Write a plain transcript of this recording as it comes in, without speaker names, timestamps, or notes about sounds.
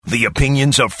The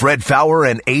opinions of Fred Faour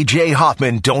and A.J.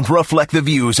 Hoffman don't reflect the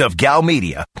views of Gal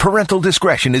Media. Parental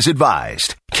discretion is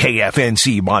advised.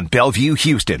 KFNC Mont Bellevue,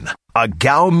 Houston, a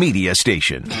Gal Media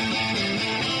station.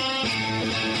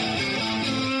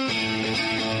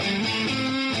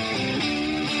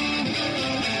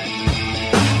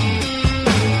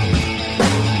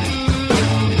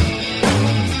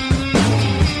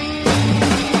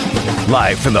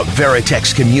 Live from the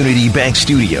Veritex Community Bank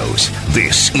Studios,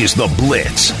 this is The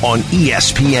Blitz on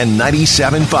ESPN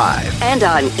 97.5. And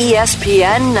on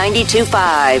ESPN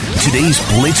 92.5. Today's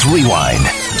Blitz Rewind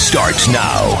starts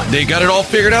now. They got it all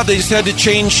figured out. They just had to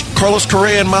change Carlos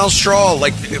Correa and Miles Straw.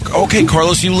 Like, okay,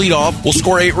 Carlos, you lead off. We'll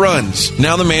score 8 runs.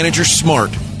 Now the manager's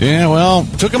smart. Yeah, well,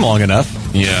 took him long enough.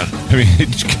 Yeah. I mean,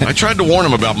 I tried to warn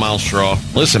him about Miles Straw.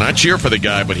 Listen, I cheer for the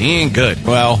guy, but he ain't good.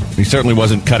 Well, he certainly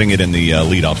wasn't cutting it in the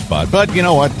leadoff spot. But you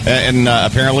know what? And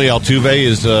apparently Altuve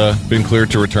has been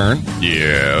cleared to return.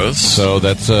 Yes. So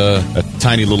that's a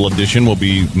tiny little addition. Will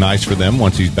be nice for them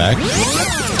once he's back.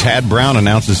 Tad Brown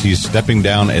announces he's stepping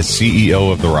down as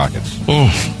CEO of the Rockets.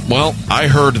 Well, I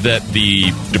heard that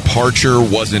the departure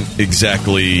wasn't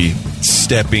exactly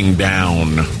stepping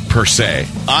down per se.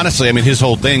 Honestly, I mean, his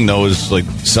whole thing, though, is like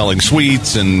selling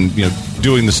sweets and, you know,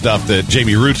 doing the stuff that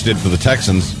Jamie Roots did for the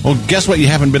Texans. Well, guess what you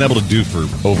haven't been able to do for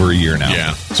over a year now?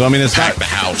 Yeah. So, I mean, it's Pack not the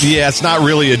house. Yeah, it's not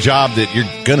really a job that you're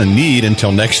going to need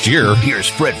until next year. Here's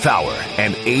Fred Faour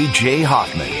and A.J.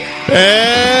 Hoffman.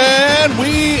 And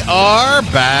we are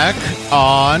back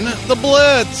on the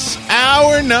Blitz.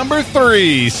 Hour number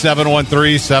 3,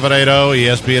 713-780.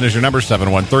 ESPN is your number,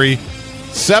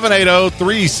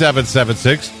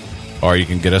 713-780-3776. Or you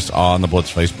can get us on the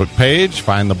Blitz Facebook page.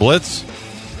 Find the Blitz.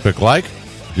 Click like.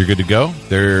 You're good to go.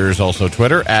 There's also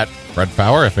Twitter, at Fred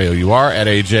Faour, Faour, at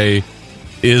AJ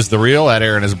is the real, at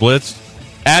Aaron is Blitz,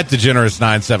 at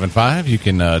Degenerous975. You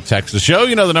can text the show.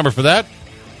 You know the number for that.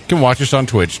 You can watch us on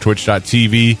Twitch,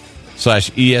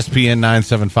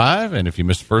 twitch.tv/ESPN975. And if you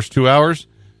missed the first 2 hours,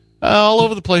 all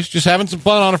over the place, just having some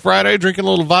fun on a Friday, drinking a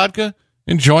little vodka,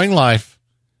 enjoying life.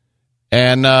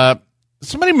 And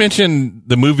somebody mentioned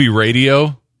the movie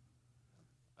Radio.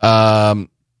 I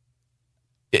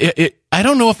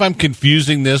don't know if I'm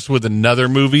confusing this with another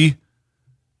movie,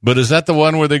 but is that the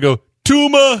one where they go,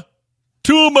 Tuma?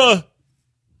 The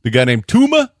guy named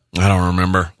Tuma? I don't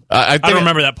remember. I don't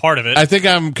remember that part of it. I think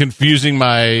I'm confusing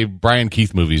my Brian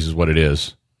Keith movies is what it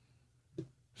is.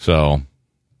 So,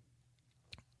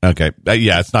 okay.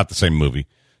 Yeah, it's not the same movie.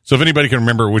 So if anybody can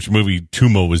remember which movie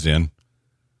Tuma was in,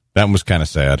 that one was kind of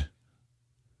sad.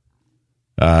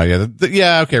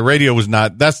 Okay. Radio was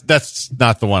not. That's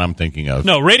not the one I'm thinking of.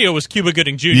 No, Radio was Cuba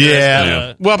Gooding Jr.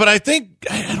 Yeah. Well, but I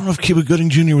don't know if Cuba Gooding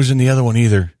Jr. was in the other one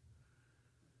either.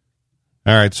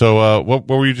 All right. So, what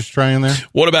were you just trying there?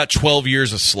 What about 12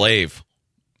 Years a Slave?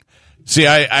 See,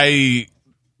 I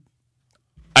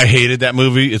hated that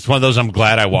movie. It's one of those I'm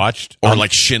glad I watched. Or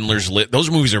like Schindler's List.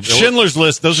 Those movies are Schindler's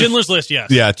List. Schindler's List.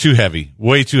 Yes. Yeah, too heavy.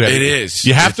 Way too heavy. It is.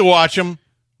 You have to watch them,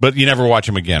 but you never watch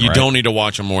them again. You don't need to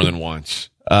watch them more than once.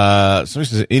 Somebody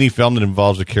says any film that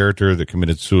involves a character that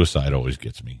committed suicide always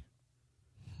gets me.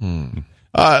 A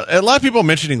lot of people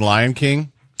mentioning Lion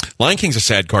King. Lion King's a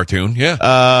sad cartoon,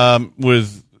 yeah.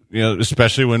 With, you know,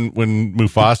 especially when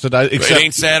Mufasa died. It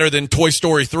ain't sadder than Toy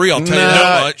Story 3, I'll tell you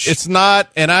that much. It's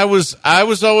not, and I was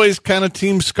always kind of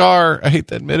Team Scar. I hate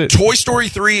to admit it. Toy Story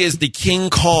 3 is the King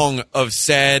Kong of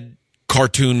sad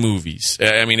cartoon movies.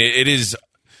 I mean, it is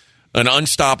an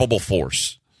unstoppable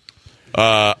force.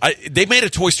 They made a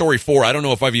Toy Story 4. I don't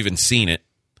know if I've even seen it.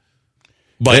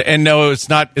 But and no, it's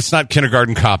not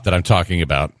Kindergarten Cop that I'm talking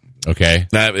about. Okay,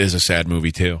 that is a sad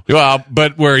movie too. Well,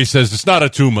 but where he says it's not a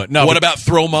Tuma. No. What about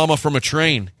Throw Mama from a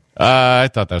Train? I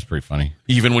thought that was pretty funny.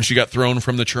 Even when she got thrown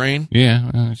from the train?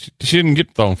 Yeah, she didn't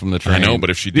get thrown from the train. I know,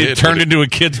 but if she did, it turned into a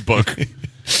kid's book.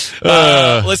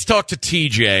 Let's talk to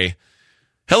TJ.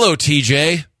 Hello,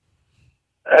 TJ.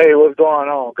 Hey, what's going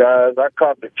on, guys? I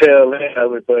caught the tail end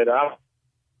of it, but I'm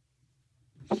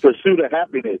Pursuit of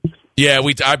Happiness. Yeah,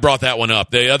 I brought that one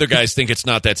up. The other guys think it's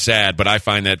not that sad, but I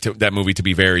find that movie to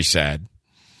be very sad.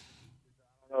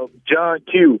 John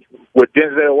Q. with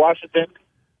Denzel Washington.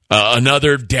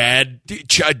 Another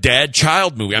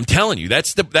dad-child movie. I'm telling you,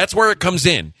 that's where it comes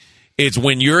in. It's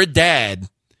when you're a dad,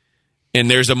 and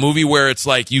there's a movie where it's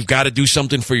like you've got to do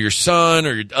something for your son,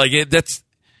 or like that's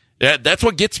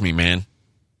what gets me, man.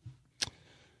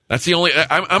 That's the only.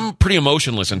 I'm pretty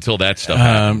emotionless until that stuff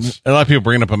happens. A lot of people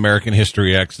bring up American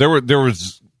History X. There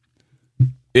was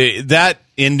that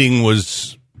ending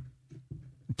was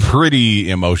pretty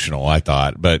emotional, I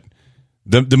thought, but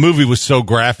the movie was so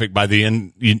graphic by the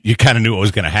end. You kind of knew what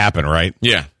was going to happen, right?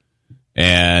 Yeah,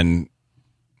 and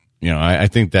I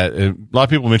think that a lot of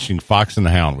people mentioning Fox and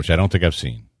the Hound, which I don't think I've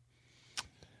seen.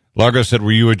 Largo said,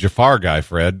 were you a Jafar guy,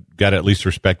 Fred? Got to at least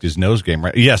respect his nose game,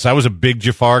 right? Yes, I was a big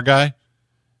Jafar guy.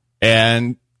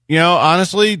 And,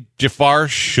 honestly, Jafar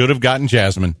should have gotten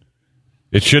Jasmine.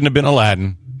 It shouldn't have been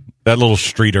Aladdin. That little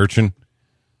street urchin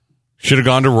should have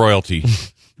gone to royalty.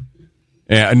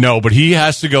 No, but he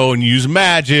has to go and use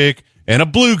magic and a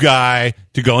blue guy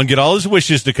to go and get all his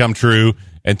wishes to come true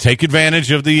and take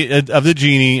advantage of the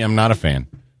genie. I'm not a fan.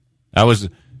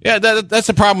 That's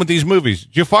the problem with these movies.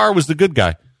 Jafar was the good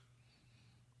guy.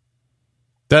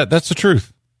 That's the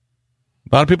truth.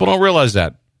 A lot of people don't realize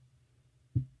that.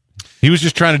 He was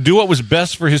just trying to do what was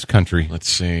best for his country. Let's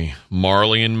see.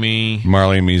 Marley and Me.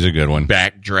 Marley and Me's a good one.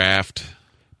 Backdraft.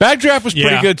 Backdraft was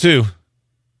pretty good, too.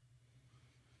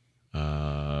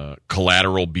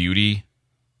 Collateral Beauty.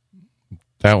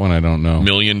 That one I don't know. $1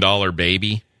 Million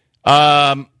Baby.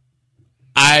 I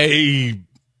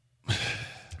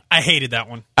hated that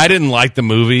one. I didn't like the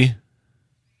movie.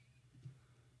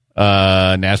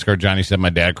 NASCAR Johnny said my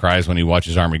dad cries when he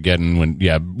watches Armageddon.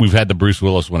 We've had the Bruce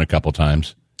Willis one a couple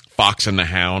times. Fox and the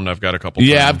Hound, I've got a couple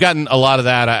times. Yeah, I've gotten a lot of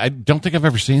that. I don't think I've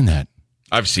ever seen that.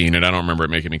 I've seen it. I don't remember it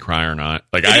making me cry or not.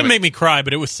 It didn't make me cry,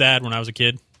 but it was sad when I was a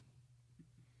kid.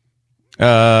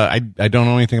 I don't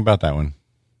know anything about that one.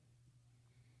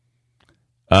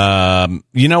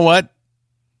 You know what?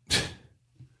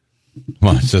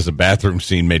 Well, it says the bathroom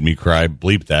scene made me cry.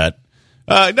 Bleep that.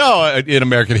 No, in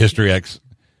American History X.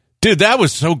 Dude, that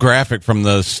was so graphic, from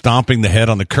the stomping the head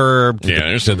on the curb to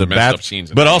there's some messed up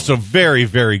scenes. But also very,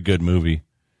 very good movie.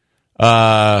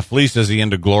 Flea says the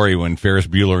end of Glory when Ferris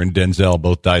Bueller and Denzel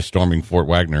both die storming Fort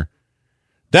Wagner.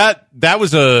 That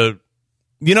was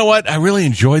you know what? I really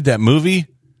enjoyed that movie,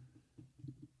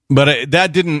 but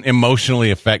that didn't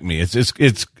emotionally affect me.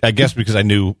 It's I guess because I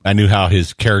knew how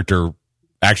his character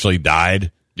actually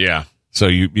died. Yeah. So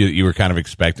you were kind of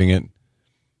expecting it.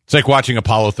 It's like watching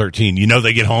Apollo 13. You know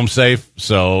they get home safe,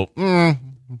 so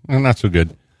not so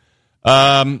good.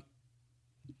 Brian,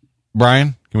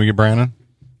 can we get Brian on?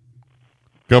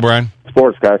 Go, Brian.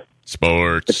 Sports, guys.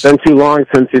 Sports. It's been too long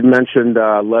since you've mentioned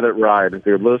Let It Ride.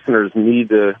 Your listeners need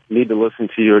to listen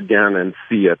to you again and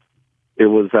see it. It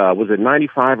was it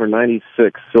 95 or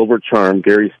 96, Silver Charm,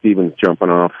 Gary Stevens jumping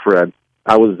off Fred.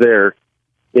 I was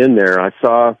in there. I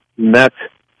met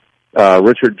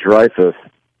Richard Dreyfuss.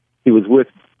 He was with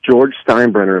George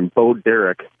Steinbrenner and Bo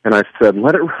Derek, and I said,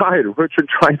 let it ride, Richard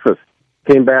Dreyfuss.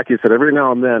 Came back, he said, every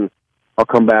now and then I'll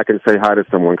come back and say hi to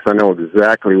someone because I know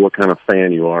exactly what kind of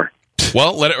fan you are.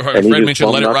 Well, Fred mentioned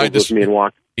Let It Ride this week.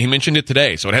 He mentioned it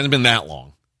today, so it hasn't been that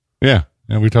long. Yeah,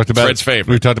 we talked about Fred's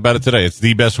favorite. We talked about it today. It's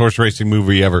the best horse racing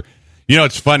movie ever.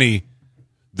 It's funny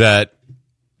that,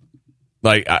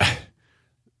 back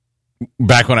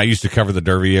when I used to cover the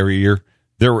Derby every year,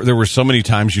 there were so many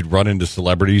times you'd run into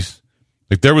celebrities.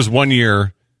 Like, there was one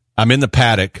year, I'm in the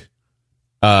paddock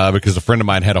because a friend of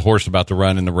mine had a horse about to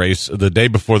run in the race the day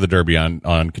before the Derby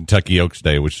on Kentucky Oaks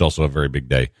Day, which is also a very big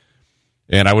day.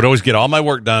 And I would always get all my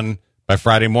work done by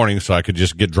Friday morning so I could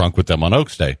just get drunk with them on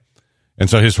Oaks Day. And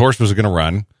so his horse was going to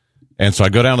run. And so I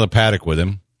go down to the paddock with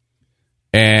him.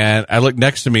 And I look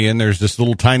next to me, and there's this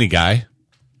little tiny guy.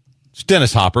 It's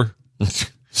Dennis Hopper.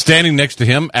 Standing next to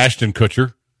him, Ashton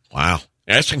Kutcher. Wow.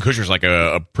 Ashton Kutcher's like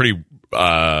a pretty...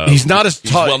 he's not as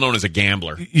tall. He's well known as a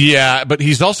gambler. Yeah, but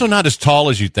he's also not as tall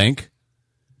as you think.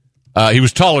 He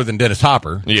was taller than Dennis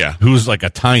Hopper. Yeah. Who's like a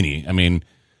tiny.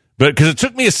 But because it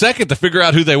took me a second to figure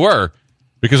out who they were.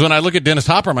 Because when I look at Dennis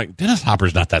Hopper, I'm like, Dennis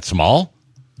Hopper's not that small.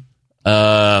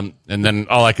 And then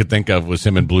all I could think of was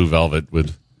him in Blue Velvet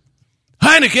with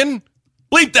Heineken,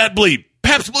 bleep that bleep,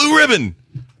 Pabst Blue Ribbon.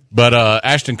 But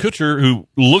Ashton Kutcher, who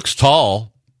looks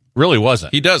tall, really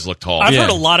wasn't. He does look tall. I've heard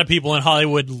a lot of people in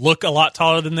Hollywood look a lot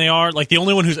taller than they are. Like, the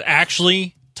only one who's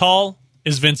actually tall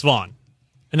is Vince Vaughn.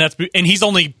 And he's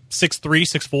only 6'3",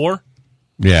 6'4".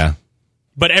 Yeah.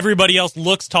 But everybody else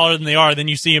looks taller than they are. Then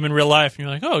you see him in real life, and you're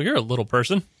like, oh, you're a little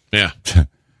person. Yeah.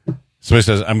 Somebody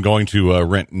says, I'm going to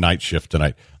rent Night Shift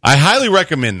tonight. I highly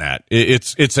recommend that.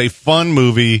 It's a fun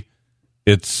movie.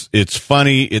 It's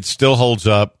funny. It still holds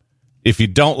up. If you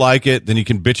don't like it, then you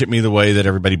can bitch at me the way that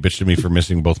everybody bitched at me for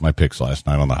missing both my picks last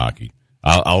night on the hockey.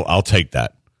 I'll take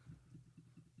that.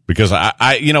 Because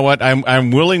I you know what?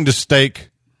 I'm willing to stake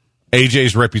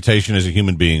AJ's reputation as a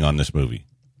human being on this movie.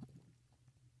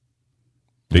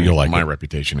 That you'll like my it.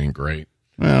 reputation ain't great.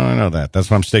 Well, I know that.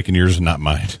 That's why I'm staking yours and not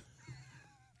mine.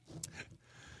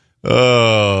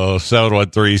 Oh,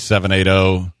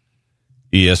 713-780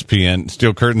 ESPN.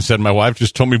 Steel Curtain said, my wife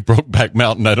just told me Brokeback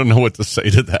Mountain. I don't know what to say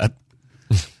to that.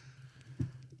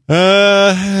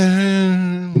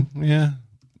 Yeah.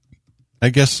 I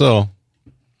guess so.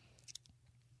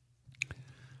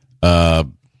 Boy,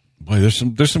 there's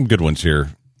some good ones here.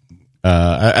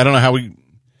 I don't know how we.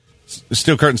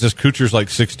 Steel Curtain says Kuchar's like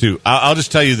 6'2". I'll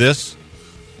just tell you this.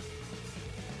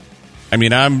 I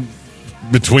mean, I'm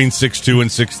between 6'2" and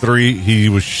 6'3". He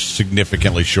was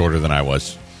significantly shorter than I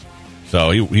was.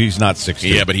 So he's not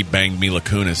 6'2". Yeah, but he banged Mila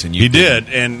Kunis, and he did,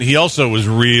 and he also was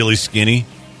really skinny,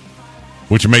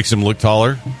 which makes him look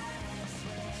taller.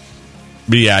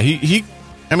 But yeah, he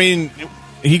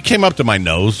came up to my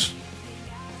nose,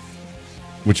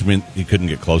 which meant he couldn't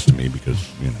get close to me because,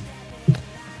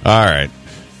 All right.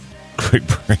 Quick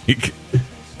break.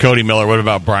 Cody Miller, what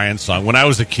about Brian's song? When I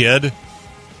was a kid,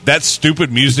 that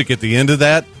stupid music at the end of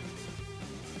that,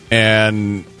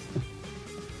 and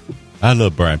I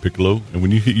love Brian Piccolo. And when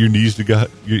you hit your knees to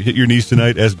God, you hit your knees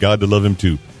tonight, ask God to love him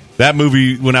too. That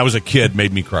movie, when I was a kid,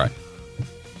 made me cry.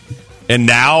 And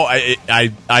now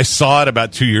I saw it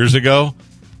about 2 years ago,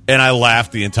 and I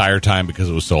laughed the entire time because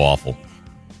it was so awful.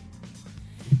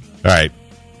 All right,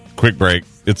 quick break.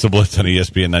 It's the Blitz on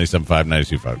ESPN 97.5,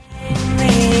 92.5.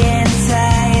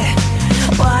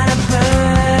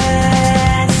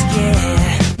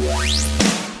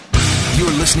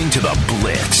 You're listening to the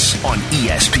Blitz on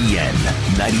ESPN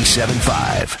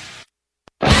 97.5.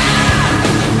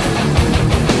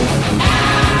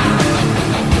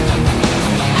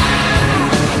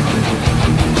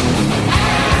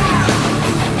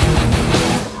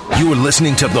 You are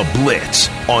listening to The Blitz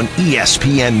on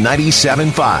ESPN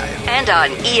 97.5. And on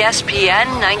ESPN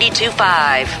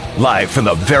 92.5. Live from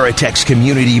the Veritex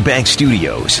Community Bank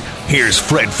Studios, here's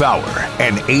Fred Faour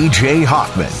and A.J.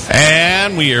 Hoffman.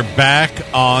 And we are back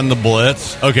on The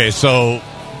Blitz. Okay, so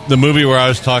the movie where I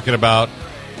was talking about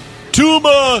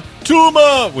Tuma,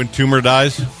 when Toomer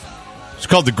dies, it's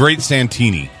called The Great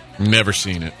Santini. Never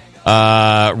seen it.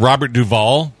 Robert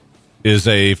Duvall is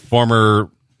a former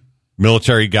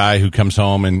military guy who comes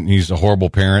home and he's a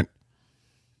horrible parent.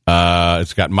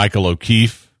 It's got Michael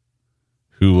O'Keefe,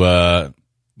 who,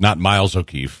 not Miles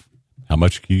O'Keefe. How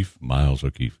much O'Keefe? Miles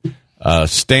O'Keefe.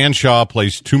 Stan Shaw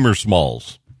plays Toomer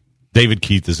Smalls. David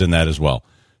Keith is in that as well.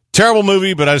 Terrible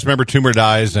movie, but I just remember Toomer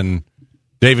dies and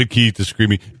David Keith is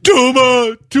screaming,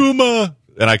 Tuma!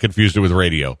 And I confused it with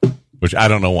radio, which I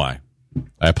don't know why.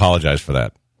 I apologize for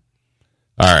that.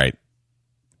 All right.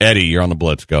 Eddie, you're on the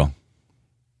Blitz. Go.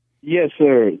 Yes,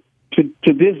 sir. To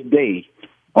this day,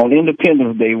 on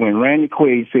Independence Day, when Randy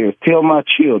Quaid says, "Tell my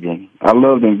children I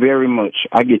love them very much,"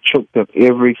 I get choked up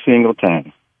every single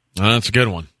time. Oh, that's a good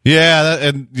one.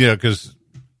 Yeah, because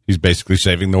he's basically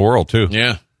saving the world too.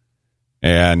 Yeah,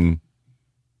 and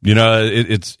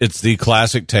it's the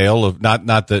classic tale of not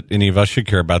that any of us should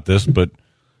care about this, but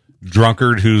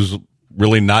drunkard who's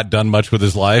really not done much with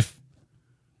his life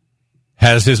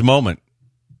has his moment,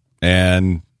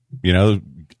 and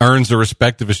earns the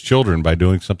respect of his children by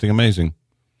doing something amazing.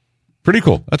 Pretty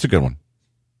cool. That's a good one.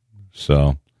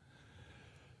 So,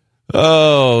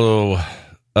 thought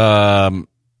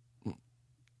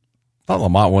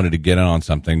Lamont wanted to get in on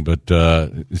something, but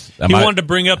he wanted to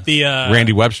bring up the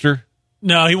Randy Webster.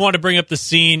 No, he wanted to bring up the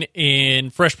scene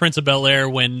in Fresh Prince of Bel-Air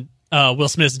when Will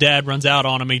Smith's dad runs out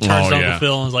on him. He turns to Uncle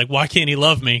Phil and is like, "Why can't he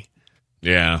love me?"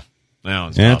 Yeah,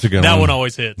 that's a good one. That one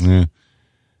always hits. Yeah.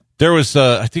 There was,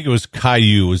 I think it was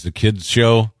Caillou, was the kids'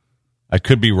 show. I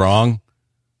could be wrong.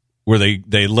 Where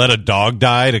they let a dog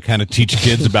die to kind of teach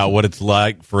kids about what it's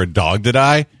like for a dog to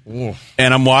die. Ooh.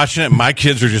 And I'm watching it, and my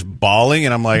kids are just bawling,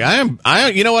 and I'm like,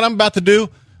 you know what I'm about to do?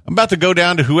 I'm about to go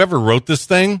down to whoever wrote this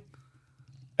thing,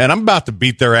 and I'm about to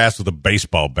beat their ass with a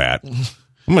baseball bat.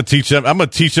 I'm going to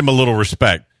teach them a little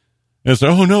respect. And it's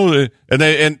like, oh no,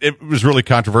 and it was really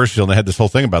controversial, and they had this whole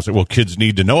thing about it. Well, kids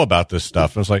need to know about this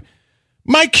stuff. And I was like,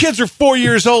 my kids are 4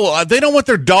 years old. They don't want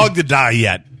their dog to die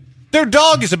yet. Their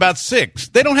dog is about 6.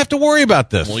 They don't have to worry about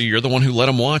this. Well, you're the one who let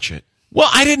them watch it. Well,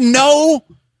 I didn't know.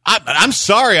 I'm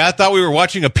sorry. I thought we were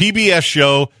watching a PBS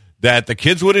show that the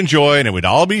kids would enjoy and it would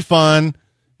all be fun.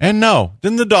 And no,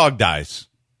 then the dog dies.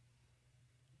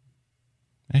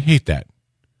 I hate that.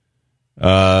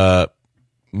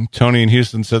 Tony in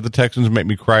Houston said the Texans make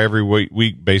me cry every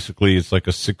week. Basically, it's like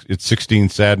it's 16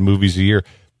 sad movies a year.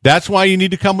 That's why you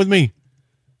need to come with me.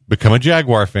 Become a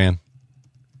Jaguar fan.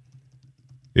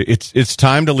 It's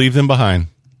time to leave them behind.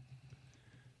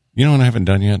 You know what I haven't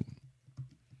done yet?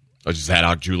 A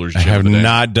Zadok Jewelers Gem. I have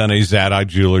not done a Zadok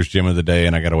Jewelers Gem of the Day,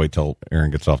 and I got to wait till Aaron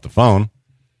gets off the phone.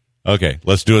 Okay,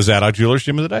 let's do a Zadok Jewelers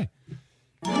Gem of the Day.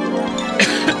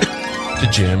 The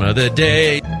Gem of the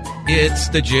Day. It's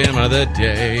the Gem of the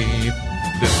Day.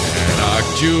 The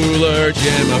Zadok Jeweler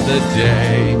Gem of the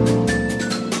Day.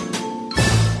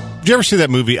 Did you ever see that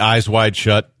movie Eyes Wide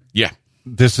Shut? Yeah.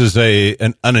 this is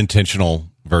an unintentional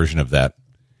version of that.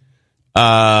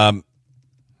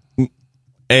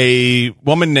 A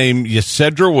woman named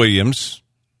Ysedra Williams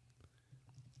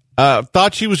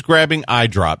thought she was grabbing eye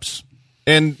drops.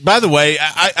 And by the way,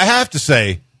 I have to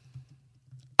say,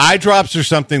 eye drops are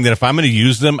something that if I'm going to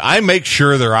use them, I make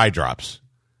sure they're eye drops.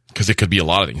 Because it could be a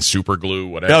lot of things. Super glue,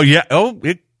 whatever. Oh, yeah. Oh,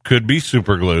 it could be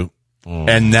super glue. Oh.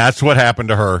 And that's what happened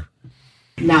to her.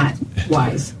 Not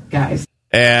wise, guys.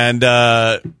 And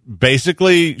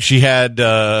basically, she had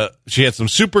some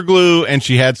super glue and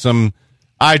she had some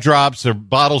eye drops. Her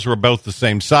bottles were both the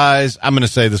same size. I'm going to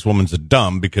say this woman's a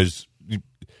dumb because if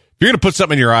you're going to put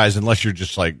something in your eyes, unless you're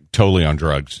just like totally on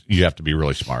drugs, you have to be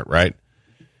really smart, right?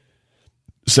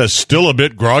 It says, still a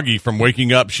bit groggy from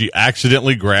waking up, she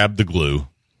accidentally grabbed the glue.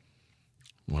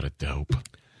 What a dope.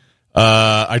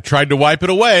 I tried to wipe it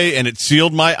away and it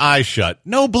sealed my eye shut.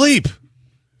 No bleep.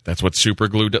 That's what super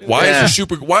glue does.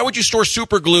 Why would you store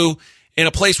super glue in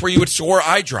a place where you would store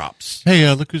eye drops?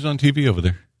 Hey, look who's on TV over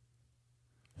there.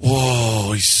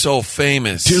 Whoa, he's so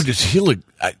famous. Dude, does he look...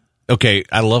 Okay,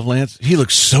 I love Lance. He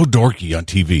looks so dorky on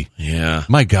TV. Yeah.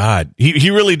 My God. He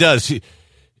really does. He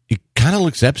kind of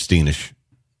looks Epsteinish.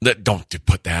 Don't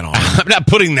put that on him. I'm not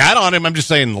putting that on him. I'm just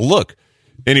saying, look.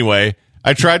 Anyway,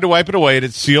 I tried to wipe it away, and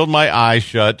it sealed my eye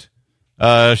shut.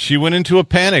 She went into a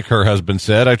panic, her husband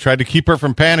said. I tried to keep her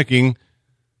from panicking,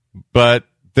 but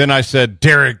then I said,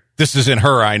 Derek, this is in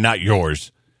her eye, not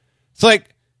yours. It's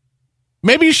like,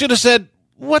 maybe you should have said,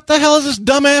 what the hell is this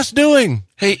dumbass doing?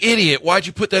 Hey, idiot, why'd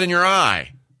you put that in your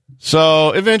eye?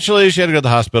 So eventually she had to go to the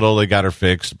hospital. They got her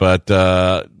fixed, but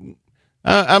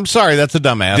I'm sorry, that's a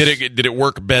dumbass. Did it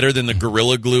work better than the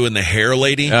Gorilla Glue in the hair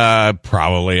lady?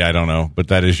 Probably, I don't know, but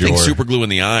that is yours. I think super glue in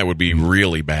the eye would be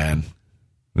really bad.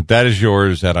 But that is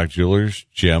yours, Zadok Jewelers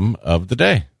Gem of the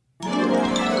Day.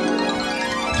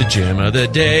 The gem of the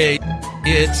day.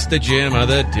 It's the gem of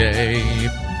the day.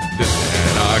 The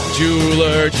Zadok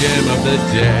Jeweler Gem of the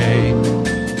Day.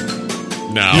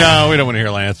 No, we don't want to hear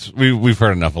Lance. We've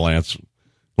heard enough of Lance.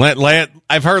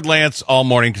 I've heard Lance all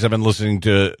morning because I've been listening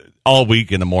to all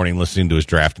week in the morning, listening to his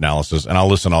draft analysis, and I'll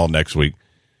listen all next week.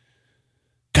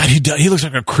 God, he looks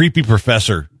like a creepy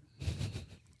professor.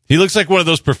 He looks like one of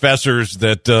those professors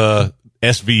that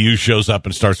SVU shows up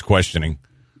and starts questioning.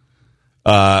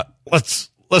 Let's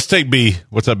take B.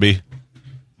 What's up, B?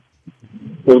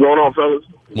 What's going on, fellas?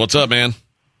 What's up, man?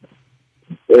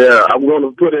 Yeah, I'm going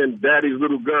to put in Daddy's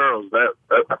Little Girls. That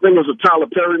I think it was a Tyler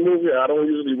Perry movie. I don't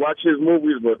usually watch his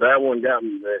movies, but that one got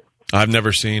me, man. I've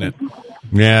never seen it.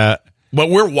 Yeah. But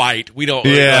we're white. We don't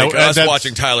like us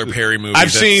watching Tyler Perry movies.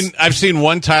 I've seen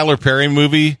one Tyler Perry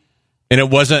movie. And it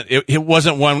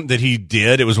wasn't one that he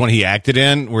did. It was one he acted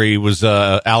in where he was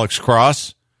Alex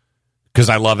Cross. Because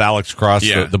I love Alex Cross,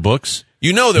 the books.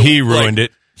 You know that he ruined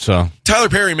it. So Tyler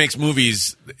Perry makes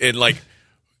movies and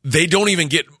they don't even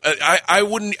get. I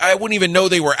wouldn't even know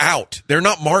they were out. They're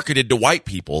not marketed to white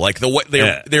people. Like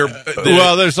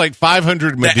there's like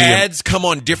 500. The ads come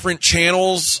on different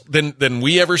channels than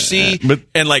we ever see,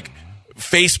 and like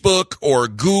Facebook or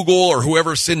Google or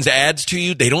whoever sends ads to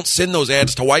you, they don't send those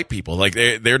ads to white people. Like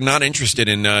they're not interested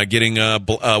in getting a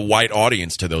white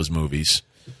audience to those movies.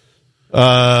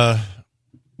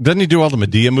 Doesn't he do all the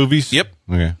Medea movies? Yep.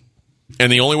 Okay.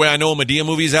 And the only way I know a Medea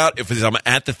movie's out if I'm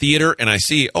at the theater and I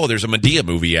see, there's a Medea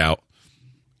movie out.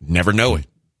 Never know it.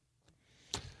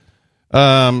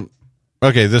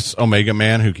 Okay, this Omega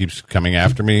man who keeps coming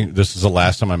after me. This is the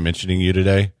last time I'm mentioning you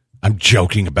today. I'm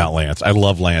joking about Lance. I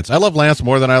love Lance. I love Lance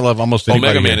more than I love almost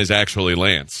anybody. Omega Man is actually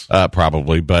Lance.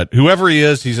 Probably, but whoever he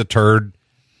is, he's a turd.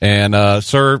 And,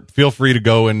 sir, feel free to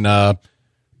go and, I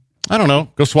don't know,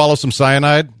 go swallow some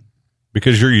cyanide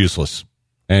because you're useless.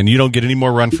 And you don't get any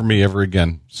more run from me ever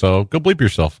again. So go bleep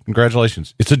yourself.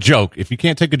 Congratulations. It's a joke. If you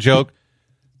can't take a joke,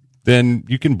 then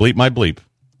you can bleep my bleep.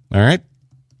 All right?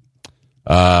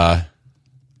 I've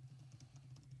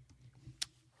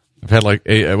had wait,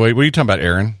 what are you talking about,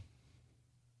 Aaron?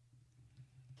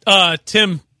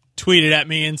 Tim tweeted at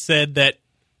me and said that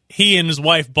he and his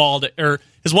wife bawled at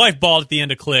the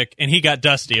end of Click, and he got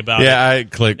dusty about it. Yeah, I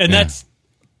clicked. And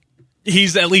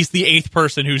he's at least the 8th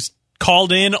person who's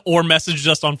called in or messaged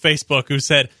us on Facebook who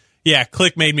said, yeah,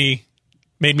 Click made me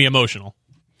emotional.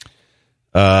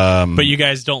 But you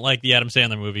guys don't like the Adam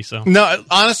Sandler movie, so. No,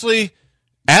 honestly,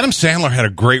 Adam Sandler had a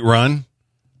great run.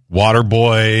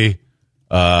 Waterboy,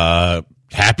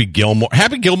 Happy Gilmore.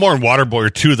 Happy Gilmore and Waterboy are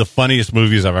two of the funniest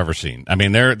movies I've ever seen. I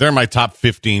mean, they're my top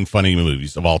 15 funny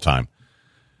movies of all time.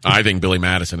 I think Billy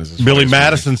Madison is. Billy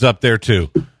Madison's up there too.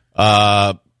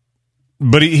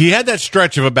 But he had that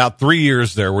stretch of about 3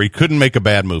 years there where he couldn't make a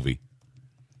bad movie,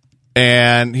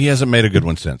 and he hasn't made a good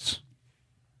one since.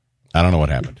 I don't know what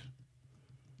happened.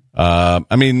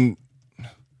 I mean,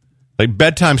 like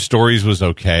Bedtime Stories was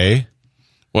okay.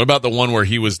 What about the one where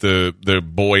he was the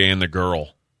boy and the girl?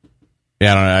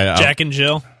 Yeah, I don't know. Jack and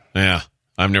Jill. Yeah,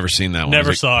 I've never seen that one.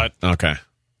 Never saw it. Okay.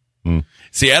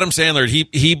 See, Adam Sandler,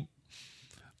 he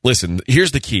listen,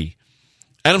 here's the key.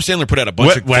 Adam Sandler put out a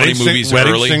bunch of funny movies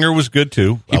Wedding early. Singer was good,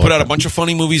 too. He put out a bunch of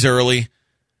funny movies early,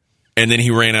 and then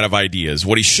he ran out of ideas.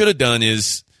 What he should have done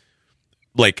is,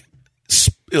 like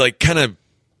kind of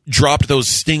dropped those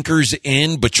stinkers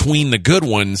in between the good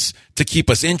ones to keep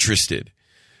us interested.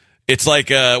 It's like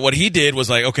what he did was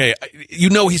like, okay,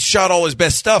 he's shot all his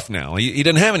best stuff now. He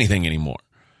doesn't have anything anymore.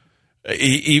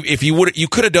 If you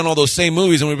could have done all those same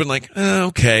movies and we've been like,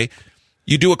 okay,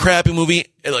 you do a crappy movie,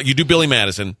 you do Billy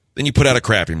Madison, then you put out a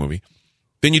crappy movie,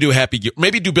 then you do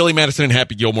maybe do Billy Madison and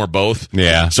Happy Gilmore both,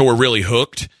 yeah. So we're really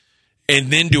hooked, and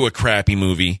then do a crappy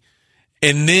movie,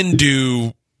 and then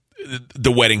do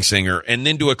The Wedding Singer, and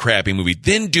then do a crappy movie,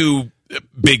 then do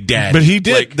Big Daddy. But he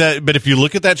did that. But if you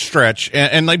look at that stretch,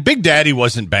 and like Big Daddy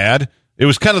wasn't bad. It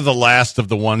was kind of the last of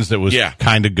the ones that was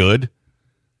kind of good.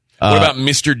 What about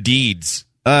Mr. Deeds?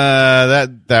 That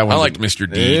one. I liked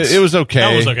Mr. Deeds. It was okay.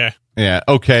 That was okay. Yeah,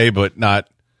 okay, but not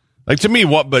like to me.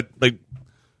 But like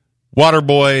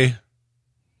Waterboy,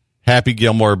 Happy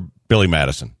Gilmore, Billy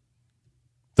Madison.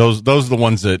 Those are the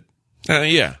ones that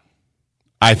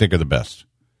I think are the best.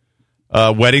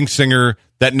 Wedding Singer.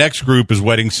 That next group is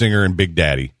Wedding Singer and Big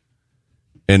Daddy,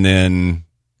 and then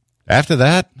after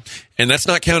that, and that's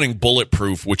not counting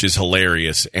Bulletproof, which is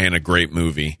hilarious and a great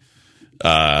movie.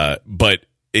 But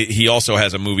he also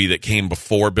has a movie that came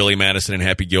before Billy Madison and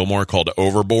Happy Gilmore called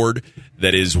Overboard.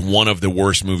 That is one of the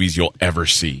worst movies you'll ever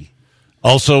see.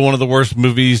 Also, one of the worst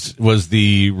movies was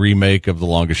the remake of The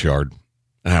Longest Yard.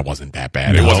 That wasn't that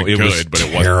bad. It wasn't good, but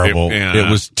it was terrible.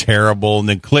 It was terrible. And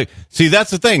then click. See,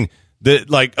 that's the thing.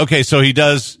 Okay, so he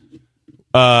does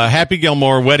Happy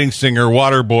Gilmore, Wedding Singer,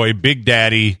 Waterboy, Big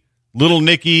Daddy, Little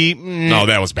Nicky. No,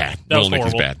 that was bad. That Little was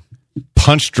Nicky's horrible. bad.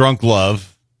 Punch Drunk Love.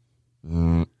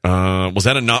 Was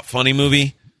that a not funny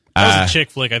movie? That was a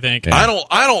chick flick, I think. Yeah.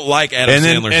 I don't like Adam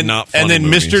Sandler's not funny and then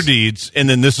movies. Mr. Deeds, and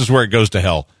then this is where it goes to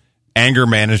hell. Anger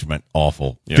Management,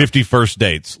 awful. Yeah. 50 First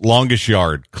Dates, Longest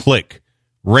Yard, Click,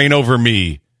 Reign Over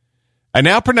Me. I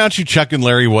now pronounce you Chuck and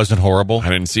Larry wasn't horrible. I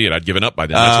didn't see it. I'd given up by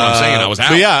then. That's what I'm saying. I was out.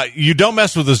 But yeah, You Don't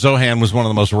Mess with the Zohan was one of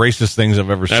the most racist things I've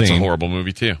ever seen. That's a horrible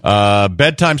movie, too.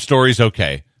 Bedtime Stories,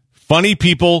 okay. Funny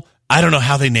People, I don't know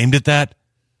how they named it that.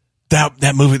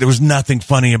 That movie, there was nothing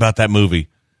funny about that movie.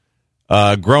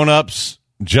 Grown Ups,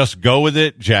 Just Go With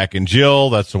It, Jack and Jill,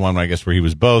 that's the one, I guess, where he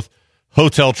was both.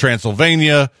 Hotel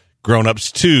Transylvania, Grown Ups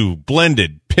 2,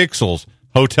 Blended, Pixels,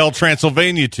 Hotel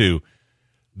Transylvania 2.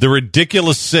 The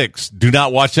Ridiculous Six. Do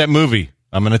not watch that movie.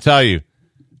 I'm going to tell you.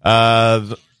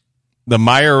 The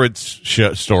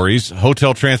Meyerowitz stories.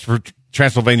 Hotel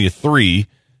Transylvania 3.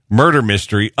 Murder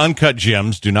Mystery. Uncut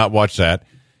Gems. Do not watch that.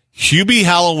 Hubie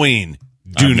Halloween.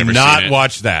 Do not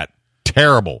watch that.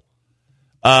 Terrible.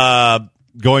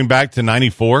 Going back to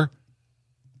 94.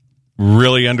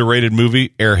 Really underrated movie.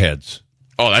 Airheads.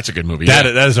 Oh, that's a good movie. That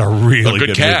is a really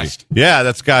good cast. Movie. Yeah,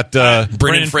 that's got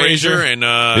Brendan Fraser and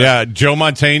Joe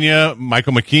Mantegna,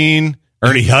 Michael McKean,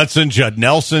 Ernie Hudson, Judd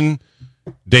Nelson,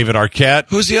 David Arquette.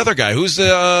 Who's the other guy? Who's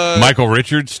Michael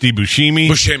Richards, Steve Buscemi.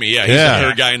 Buscemi, yeah, he's the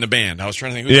third guy in the band. I was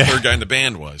trying to think who the third guy in the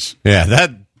band was.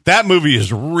 Yeah, that movie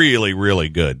is really, really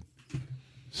good.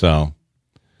 So,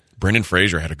 Brendan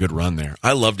Fraser had a good run there.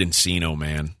 I loved Encino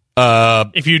Man.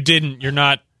 If you didn't, you're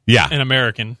not an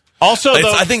American. Also,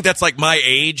 I think that's like my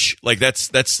age. Like that's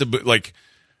the like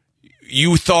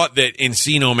you thought that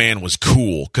Encino Man was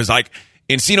cool because like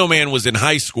Encino Man was in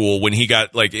high school when he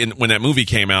got when that movie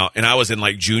came out, and I was in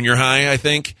like junior high, I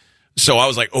think. So I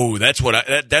was like, oh, that's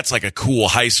like a cool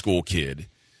high school kid.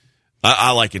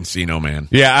 I like Encino Man.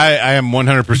 Yeah, I am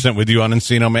 100% with you on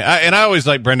Encino Man, and I always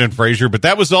like Brendan Fraser, but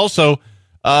that was also.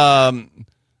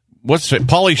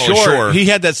 Pauly Shore. He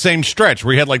had that same stretch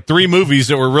where he had like 3 movies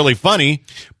that were really funny.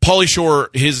 Pauly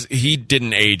Shore, he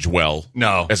didn't age well.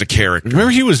 No, as a character.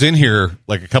 Remember, he was in here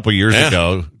like a couple years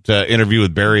ago to interview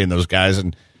with Barry and those guys,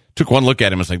 and took one look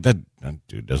at him. It's like that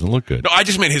dude doesn't look good. No, I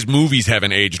just meant his movies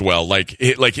haven't aged well. Like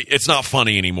it's not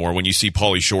funny anymore when you see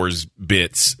Pauly Shore's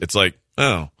bits. It's like,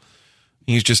 oh,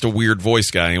 he's just a weird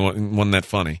voice guy. He wasn't that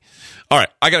funny. All right,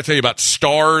 I got to tell you about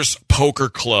Stars Poker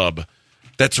Club.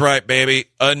 That's right, baby.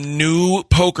 A new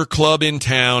poker club in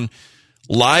town.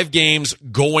 Live games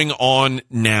going on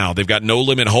now. They've got No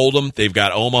Limit Hold'em. They've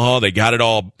got Omaha. They got it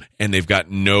all, and they've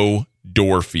got no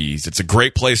door fees. It's a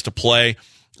great place to play.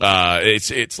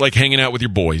 It's like hanging out with your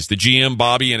boys. The GM,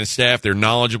 Bobby, and his staff, they're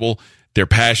knowledgeable. They're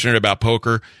passionate about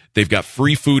poker. They've got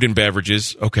free food and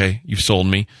beverages. Okay, you've sold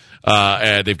me.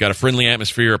 They've got a friendly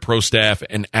atmosphere, a pro staff,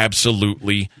 and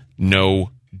absolutely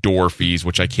no door fees,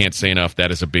 which I can't say enough. That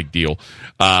is a big deal.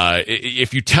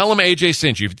 If you tell them AJ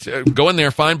sent you, go in there,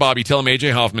 find Bobby, tell him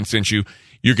AJ Hoffman sent you,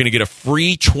 you're going to get a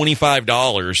free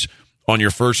 $25 on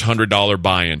your first $100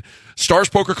 buy-in. Stars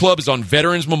Poker Club is on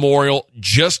Veterans Memorial,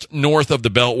 just north of the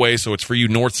Beltway, so it's for you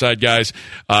north side guys.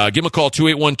 Give them a call,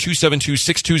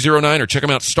 281-272-6209, or check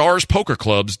them out,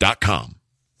 starspokerclubs.com.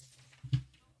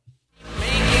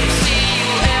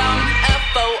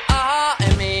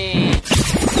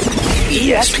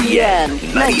 ESPN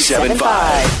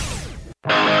 97.5.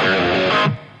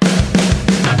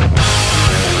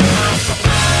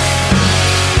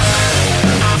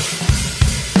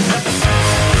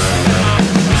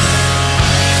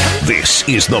 This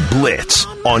is The Blitz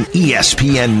on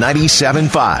ESPN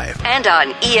 97.5. And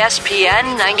on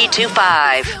ESPN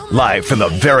 92.5. Live from the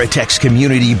Veritex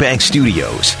Community Bank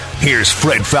Studios, here's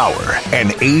Fred Faour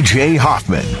and A.J.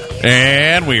 Hoffman.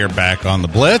 And we are back on The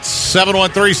Blitz.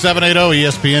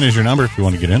 713-780-ESPN is your number if you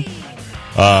want to get in.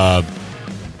 All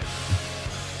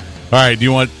right, do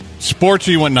you want sports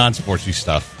or you want non-sportsy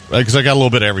stuff? Because I got a little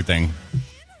bit of everything.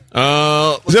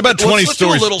 Is it about 20 let's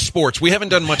stories? do a little sports. We haven't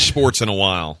done much sports in a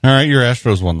while. All right, your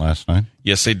Astros won last night.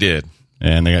 Yes, they did.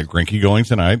 And they got Greinke going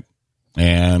tonight.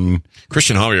 And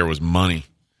Christian Javier was money.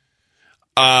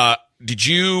 Did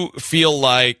you feel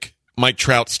like Mike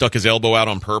Trout stuck his elbow out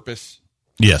on purpose?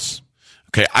 yes.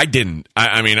 Okay, I didn't.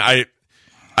 I mean, I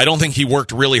don't think he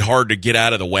worked really hard to get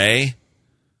out of the way,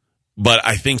 but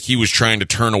I think he was trying to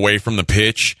turn away from the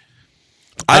pitch.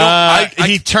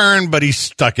 He turned, but he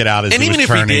stuck it out as and he was even if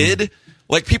turning. he did,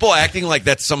 like people acting like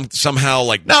that's somehow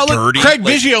like No, dirty. look, Craig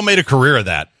like, Biggio made a career of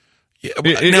that. Yeah,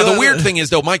 now the weird thing is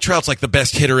though, Mike Trout's like the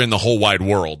best hitter in the whole wide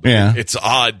world. Yeah. It's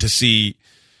odd to see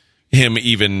him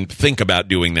even think about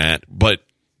doing that, but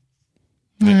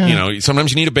you know,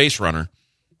 sometimes you need a base runner.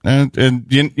 And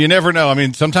you never know. I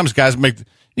mean, sometimes guys make,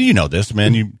 you know this,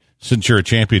 man, since you're a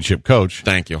championship coach.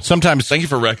 Thank you. Thank you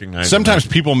for recognizing Sometimes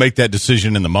that. people make that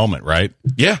decision in the moment, right?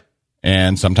 Yeah.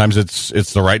 And sometimes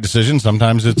it's the right decision.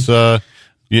 Sometimes it's,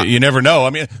 you never know.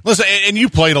 I mean, listen, and you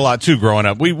played a lot too growing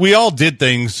up. We all did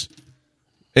things,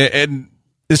 and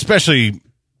especially,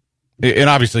 and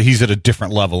obviously he's at a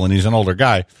different level and he's an older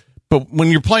guy. But when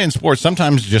you're playing sports,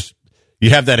 sometimes just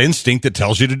you have that instinct that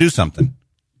tells you to do something.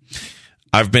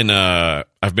 I've been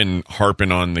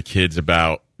harping on the kids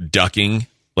about ducking.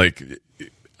 Like,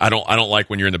 I don't like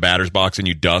when you're in the batter's box and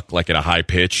you duck like at a high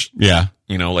pitch. Yeah,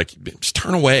 you know, like just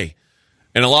turn away.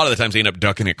 And a lot of the times they end up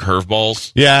ducking at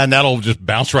curveballs. Yeah, and that'll just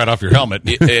bounce right off your helmet.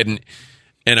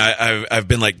 And I've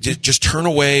been like, just turn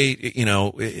away. You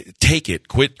know, take it.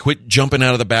 Quit jumping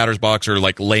out of the batter's box or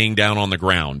like laying down on the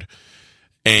ground.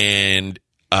 And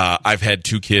I've had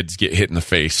two kids get hit in the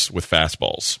face with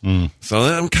fastballs. So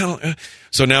I'm kind of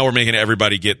so now we're making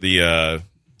everybody get the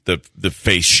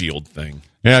face shield thing.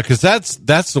 Yeah, because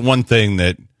that's the one thing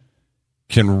that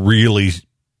can really,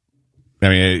 I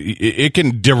mean, it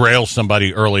can derail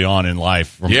somebody early on in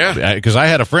life. Because I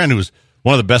had a friend who was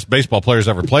one of the best baseball players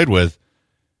I ever played with.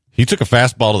 He took a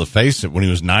fastball to the face when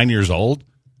he was 9 years old,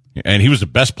 and he was the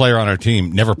best player on our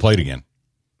team, never played again.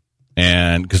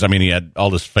 And because, I mean, he had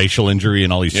all this facial injury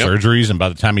and all these surgeries, and by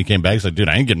the time he came back, he's like, dude,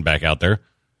 I ain't getting back out there.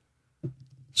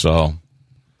 So,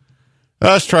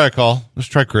 let's try a call. Let's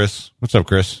try Chris. What's up,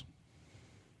 Chris?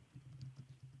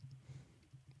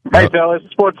 Hey, fellas.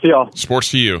 Sports to y'all.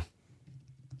 Sports to you.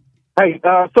 Hey,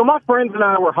 so my friends and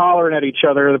I were hollering at each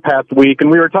other the past week, and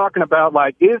we were talking about,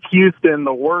 like, is Houston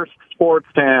the worst sports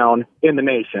town in the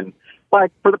nation?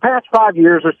 Like, for the past 5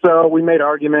 years or so, we made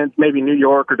arguments, maybe New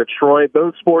York or Detroit,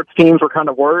 those sports teams were kind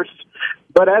of worse.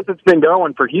 But as it's been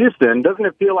going for Houston, doesn't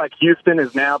it feel like Houston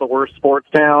is now the worst sports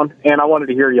town? And I wanted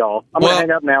to hear y'all. I'm going to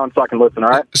hang up now and so I can listen, all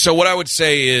right? So what I would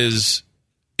say is,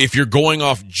 if you're going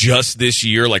off just this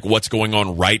year, like what's going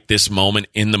on right this moment,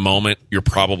 in the moment, you're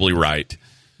probably right.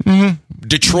 Mm-hmm.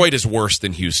 Detroit is worse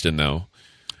than Houston, though.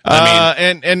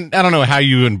 I mean, and I don't know how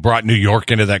you even brought New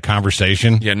York into that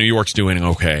conversation. Yeah, New York's doing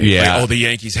okay. Yeah. Like, the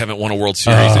Yankees haven't won a World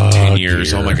Series in 10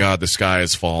 years. Dear. Oh, my God, the sky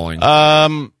is falling.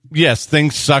 Yes,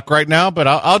 things suck right now, but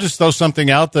I'll just throw something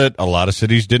out that a lot of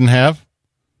cities didn't have.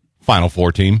 Final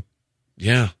Four team.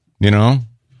 Yeah. You know?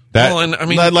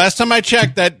 That, last time I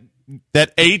checked, that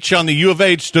H on the U of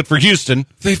H stood for Houston.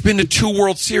 They've been to 2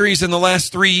 World Series in the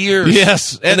last 3 years.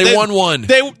 Yes. And they won one.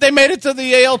 They made it to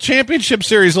the AL Championship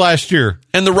Series last year.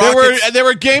 And the Rockets... They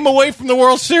were a game away from the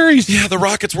World Series. Yeah, the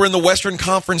Rockets were in the Western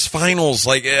Conference Finals.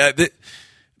 Like,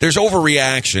 there's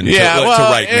overreaction to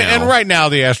well, right now. And right now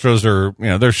the Astros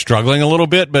are, they're struggling a little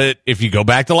bit, but if you go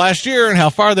back to last year and how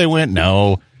far they went,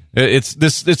 no.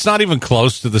 It's not even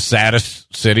close to the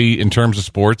saddest city in terms of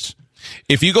sports.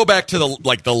 If you go back to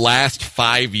the last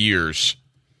 5 years,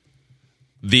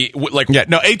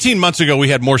 18 months ago we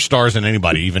had more stars than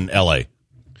anybody, even LA.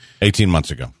 18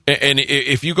 months ago. And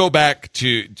if you go back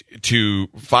to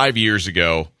 5 years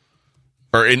ago,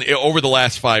 or over the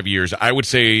last 5 years, I would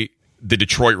say the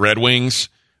Detroit Red Wings,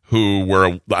 who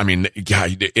were, in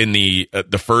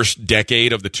the first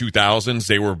decade of the 2000s,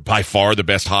 they were by far the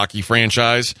best hockey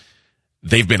franchise.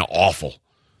 They've been awful.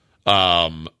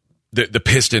 The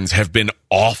Pistons have been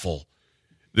awful.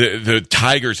 The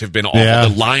Tigers have been awful. Yeah.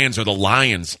 The Lions are the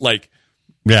Lions.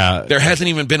 There hasn't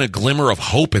even been a glimmer of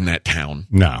hope in that town.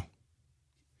 No.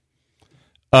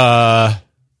 That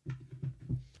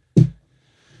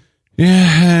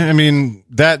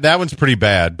one's pretty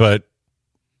bad, but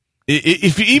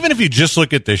even if you just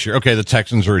look at this year, okay, the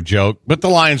Texans are a joke, but the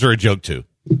Lions are a joke too.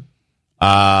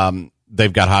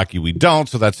 They've got hockey, we don't,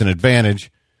 so that's an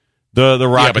advantage. The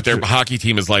Rockets, yeah, but their hockey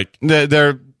team is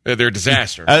they're a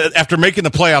disaster. After making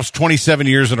the playoffs 27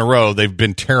 years in a row, they've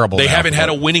been terrible. They haven't had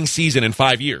a winning season in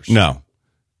 5 years. No,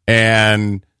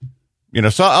 and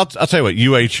so I'll tell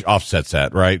you what, offsets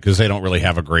that, right? Because they don't really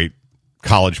have a great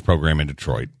college program in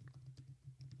Detroit.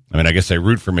 I guess they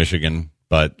root for Michigan.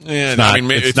 But it's not.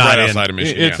 It's not right outside of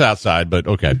Michigan. It's outside, but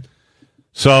okay.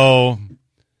 So,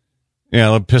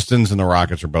 the Pistons and the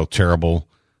Rockets are both terrible.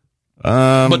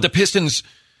 But the Pistons,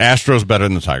 Astros better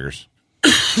than the Tigers.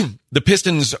 The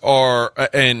Pistons are,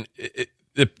 and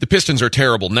the Pistons are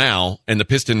terrible now, and the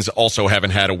Pistons also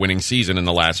haven't had a winning season in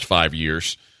the last 5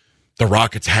 years. The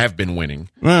Rockets have been winning.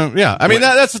 Well, yeah,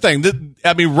 that's the thing.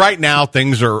 Right now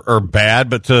things are bad,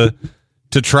 but to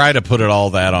try to put it all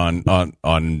that on.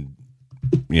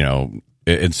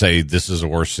 And say this is a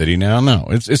worse city now. No,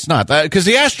 it's not that, because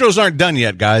the Astros aren't done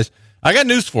yet, guys. I got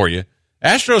news for you.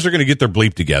 Astros are going to get their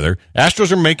bleep together.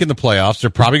 Astros are making the playoffs. They're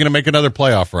probably going to make another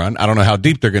playoff run. I don't know how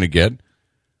deep they're going to get,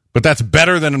 but that's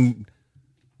better than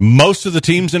most of the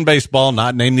teams in baseball,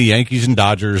 not named the Yankees and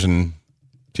Dodgers and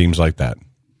teams like that.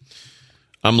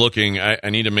 I'm looking. I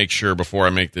need to make sure before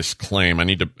I make this claim.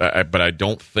 But I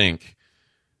don't think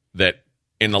that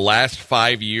in the last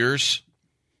 5 years,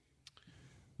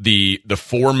 the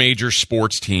four major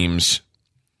sports teams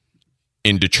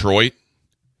in Detroit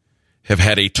have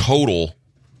had a total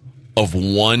of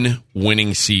one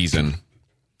winning season,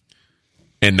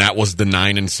 and that was the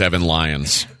 9-7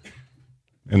 Lions.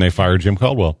 And they fired Jim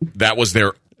Caldwell. That was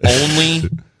their only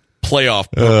playoff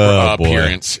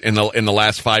appearance in the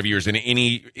last 5 years in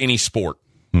any sport.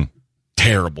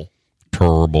 Terrible.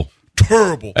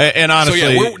 And honestly,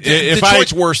 so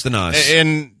Detroit's worse than us.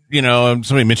 And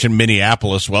somebody mentioned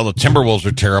Minneapolis. Well, the Timberwolves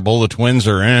are terrible. The Twins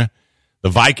are The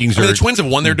Vikings are. The Twins have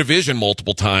won their division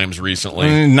multiple times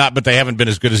recently. But they haven't been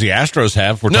as good as the Astros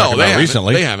have. We're talking about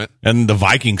recently. They haven't. And the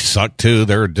Vikings suck too.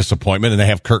 They're a disappointment, and they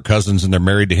have Kirk Cousins, and they're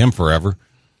married to him forever.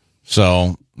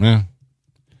 So, yeah.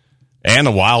 And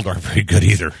the Wild aren't very good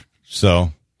either.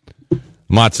 So,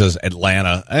 Mott says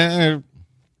Atlanta.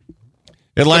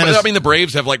 The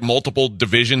Braves have multiple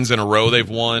divisions in a row they've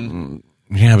won.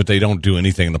 Yeah, but they don't do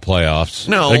anything in the playoffs.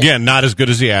 No. Again, not as good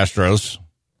as the Astros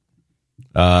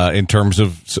in terms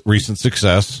of recent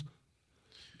success.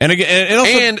 And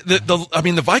again,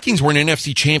 the Vikings were in an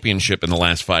NFC championship in the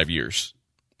last 5 years.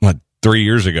 What, 3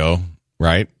 years ago,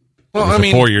 right? Well,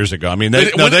 4 years ago. Have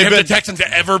the Texans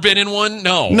ever been in one?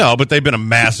 No, but they've been a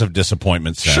massive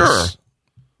disappointment since. Sure.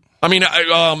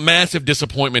 Massive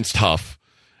disappointment's tough.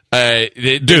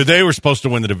 They were supposed to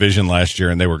win the division last year,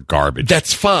 and they were garbage.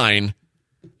 That's fine.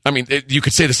 You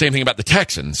could say the same thing about the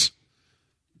Texans.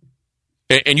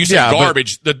 And you said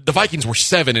garbage. The Vikings were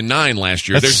 7-9 last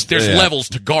year. There's levels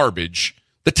to garbage.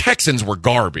 The Texans were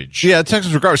garbage. Yeah, the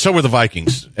Texans were garbage. So were the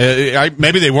Vikings.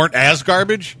 Maybe they weren't as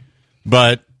garbage,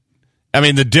 but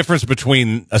the difference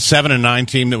between a 7-9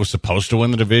 team that was supposed to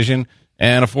win the division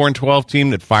and a 4-12 team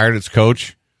that fired its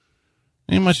coach,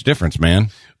 ain't much difference, man.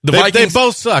 They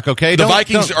both suck. Okay, the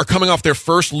Vikings are coming off their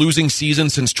first losing season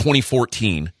since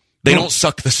 2014. They don't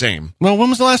suck the same. Well, when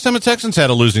was the last time the Texans had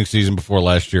a losing season before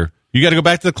last year? You got to go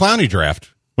back to the Clowney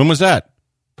draft. When was that?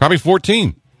 Probably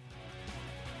 14.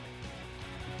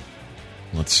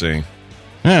 Let's see.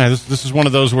 Yeah, this is one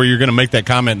of those where you're going to make that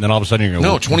comment, and then all of a sudden you're going to...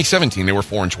 No, 2017, they were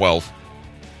 4-12.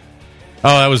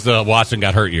 Oh, that was the Watson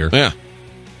got hurt year. Yeah.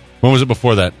 When was it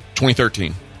before that?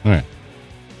 2013. All right.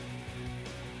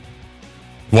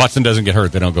 Watson doesn't get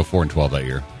hurt, they don't go 4-12 that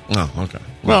year. Oh, okay.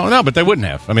 Well, no, but they wouldn't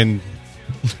have.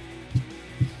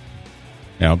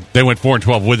 They went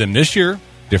 4-12 with him this year.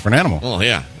 different animal. Well,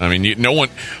 yeah. I mean, no one.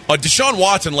 A Deshaun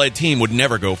Watson-led team would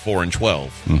never go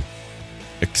 4-12,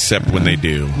 except when they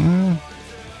do.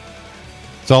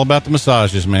 It's all about the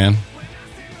massages, man.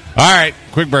 All right,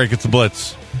 quick break. It's the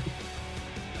Blitz.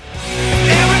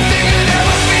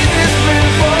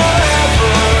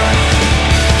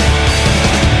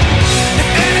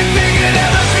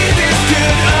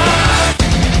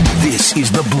 This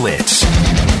is the Blitz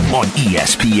on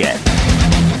ESPN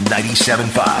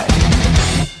 97.5.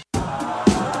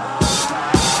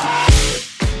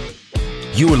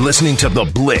 You are listening to The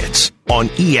Blitz on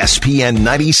ESPN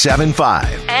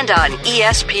 97.5. And on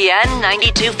ESPN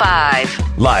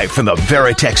 92.5. Live from the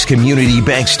Veritex Community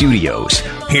Bank Studios,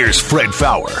 here's Fred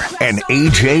Faour and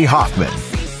AJ Hoffman.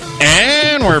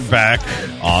 And we're back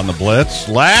on The Blitz.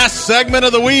 Last segment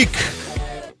of the week.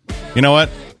 You know what?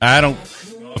 I don't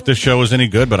know if this show was any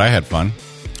good, but I had fun.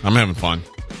 I'm having fun.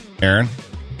 Aaron?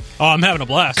 Oh, I'm having a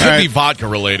blast. Could be vodka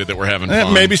related that we're having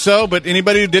fun. Maybe so, but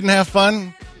anybody who didn't have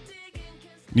fun,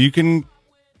 you can,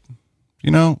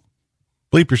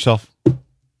 bleep yourself.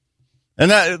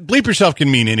 And that bleep yourself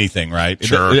can mean anything, right?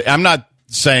 Sure. I'm not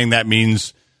saying that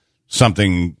means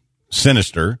something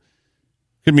sinister. It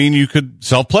could mean you could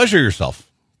self-pleasure yourself.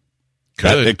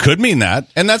 It could mean that,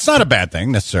 and that's not a bad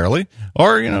thing necessarily.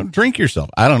 Or, drink yourself.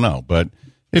 I don't know. But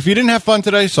if you didn't have fun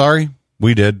today, sorry,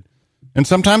 we did. And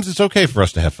sometimes it's okay for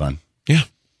us to have fun. Yeah.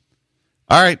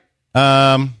 All right.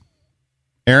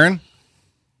 Aaron,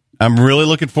 I'm really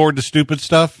looking forward to stupid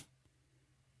stuff.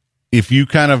 If you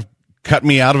kind of cut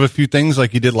me out of a few things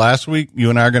like you did last week, you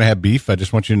and I are going to have beef. I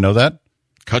just want you to know that.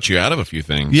 Cut you out of a few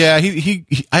things. Yeah,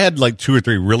 I had like 2 or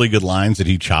 3 really good lines that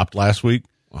he chopped last week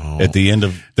at the end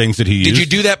of things that he used. Did you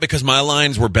do that because my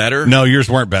lines were better? No, yours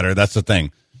weren't better. That's the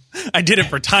thing. I did it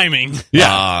for timing.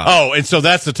 Yeah. And so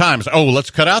that's the time.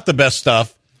 Let's cut out the best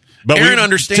stuff. But Aaron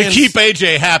understands. To keep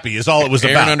AJ happy is all it was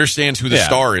about. Aaron understands who the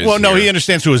star is. Well, no, here. he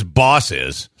understands who his boss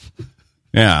is.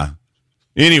 Yeah.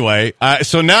 Anyway,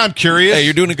 so now I'm curious. Hey,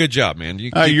 you're doing a good job, man.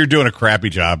 You're doing a crappy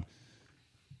job.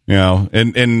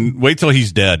 And wait till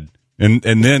he's dead. And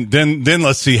then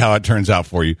let's see how it turns out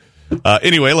for you.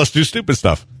 Anyway, let's do stupid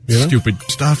stuff. Stupid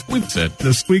stuff we said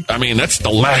this week. I mean, that's the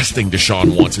last thing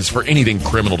Deshaun wants is for anything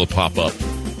criminal to pop up.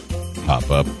 Pop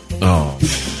up. Oh,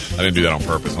 I didn't do that on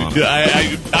purpose, huh?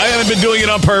 I haven't been doing it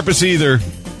on purpose either.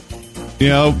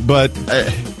 But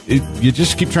you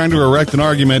just keep trying to erect an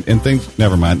argument and things.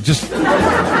 Never mind. Just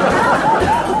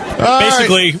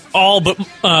basically all but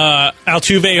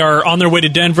Altuve are on their way to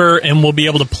Denver and will be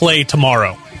able to play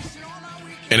tomorrow.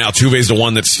 And Altuve's the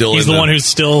one that's still. He's the one who's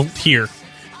still here.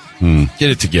 Get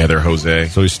it together, Jose.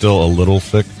 So he's still a little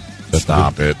sick.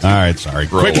 Stop it. All right, sorry.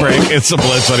 Quick break. It's the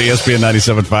Blitz on ESPN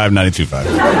 97.5, 92.5.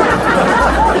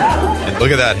 And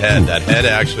look at that head. That head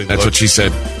actually. That's what she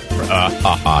said. Yuck.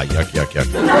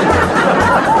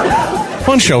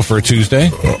 Fun show for a Tuesday.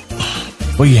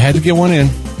 Well, you had to get one in.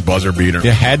 Buzzer beater.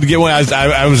 You had to get one.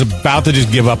 I was about to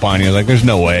just give up on you. I was like, there's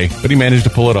no way. But he managed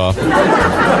to pull it off.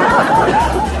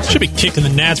 Should be kicked in the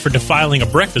nads for defiling a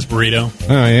breakfast burrito.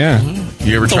 Oh, yeah.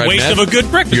 You ever tried meth? It's a waste of a good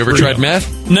breakfast burrito. You ever tried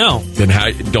meth? No. Then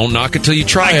don't knock it till you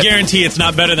try it. I guarantee it's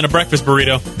not better than a breakfast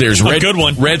burrito. There's a good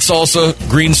one. Red salsa,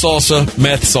 green salsa,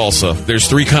 meth salsa. There's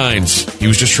 3 kinds. He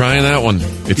was just trying that one.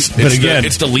 It's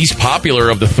the least popular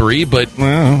of the 3, but...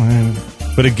 Well,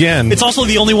 but again... It's also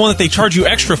the only one that they charge you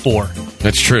extra for.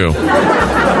 That's true.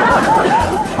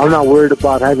 I'm not worried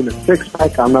about having a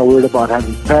six-pack. I'm not worried about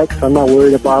having pecs. I'm not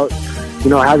worried about...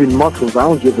 having muscles. I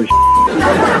don't give a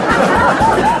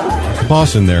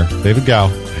boss in there, David Gow.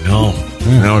 I know.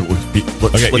 Now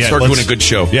let's start doing a good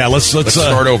show. Yeah, let's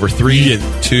start over. 3,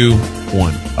 2, 1. All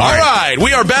right,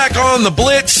 we are back on the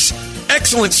Blitz.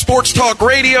 Excellent sports talk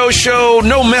radio show.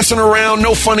 No messing around.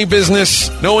 No funny business.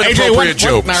 No inappropriate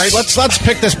jokes. All right, let's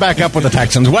pick this back up with the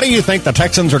Texans. What do you think the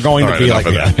Texans are going to be like?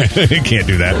 You can't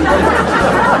do that.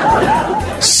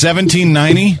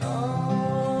 1790.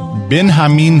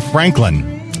 Benjamin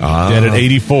Franklin, dead at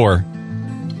 84.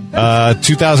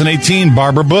 2018,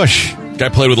 Barbara Bush. Guy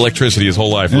played with electricity his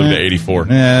whole life, lived at 84.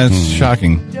 Yeah, it's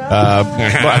shocking.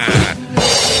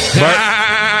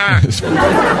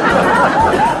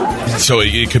 So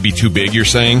it could be too big, you're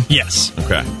saying? Yes.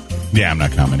 Okay. Yeah, I'm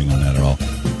not commenting on that at all.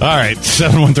 All right,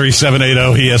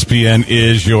 713-780-ESPN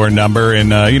is your number.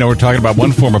 And, we're talking about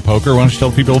one form of poker. Why don't you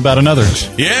tell people about another?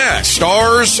 Yeah,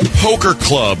 Stars Poker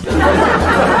Club.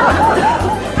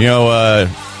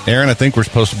 Aaron, I think we're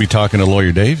supposed to be talking to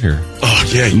Lawyer Dave here. Oh,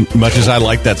 yeah. Much as I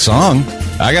like that song,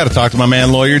 I got to talk to my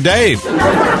man, Lawyer Dave.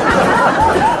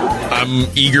 I'm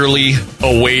eagerly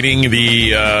awaiting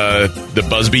the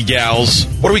Busby Gals.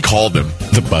 What do we call them?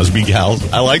 The Busby Gals.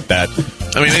 I like that.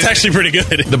 I mean, it's actually pretty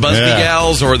good. The Busby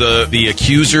gals or the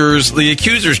accusers. The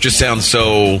accusers just sound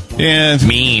so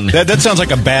mean. That sounds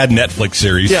like a bad Netflix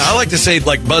series. Yeah, I like to say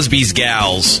like Busby's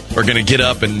gals are going to get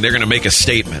up and they're going to make a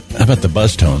statement. How about the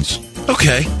Buzz Tones?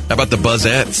 Okay. How about the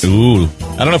Buzzettes? Ooh.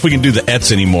 I don't know if we can do the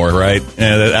ets anymore, right?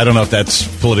 I don't know if that's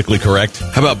politically correct.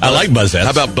 How about I like Buzzettes. How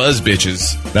about Buzz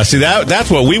Bitches? Now, see, that's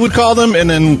what we would call them, and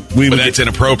then we would. But that's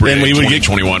inappropriate in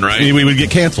 2021, right? We would get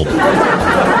canceled.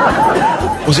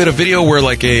 Was it a video where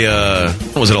like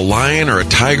was it a lion or a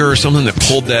tiger or something that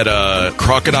pulled that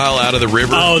crocodile out of the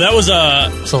river? Oh, that was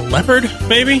a leopard,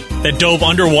 maybe? That dove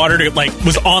underwater to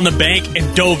was on the bank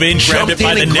and dove in, grabbed it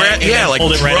by the neck, and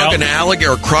pulled it right out. An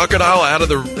alligator or crocodile out of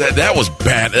the... That was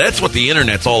bad. That's what the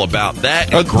internet's all about.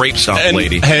 That and grape stomp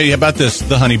lady. Hey, how about this?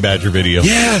 The honey badger video.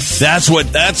 Yes. That's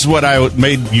what I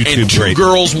made YouTube and two great.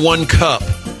 girls, one cup.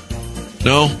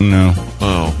 No? No.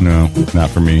 Oh. No,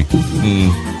 not for me.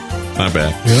 Not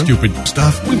bad. Yeah. Stupid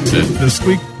stuff this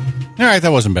week. All right,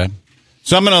 that wasn't bad.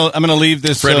 So I'm gonna leave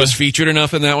this. Fred was featured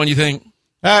enough in that one, you think?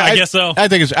 I guess so. I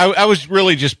think I was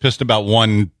really just pissed about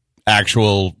one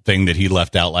actual thing that he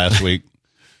left out last week.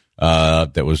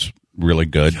 That was really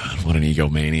good. God, what an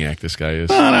egomaniac this guy is.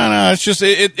 No. It's just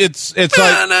it's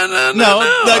like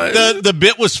like the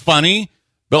bit was funny,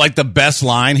 but like the best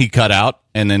line he cut out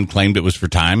and then claimed it was for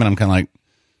time, and I'm kind of like,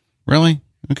 really?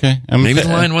 Okay. Maybe the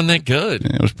line wasn't that good.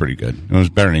 It was pretty good. It was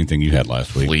better than anything you had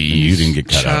last week. Please. You didn't get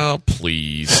cut out.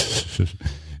 Please.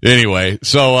 Anyway,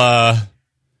 so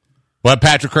we'll have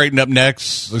Patrick Creighton up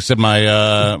next. Like I said,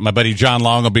 my buddy John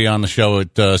Long will be on the show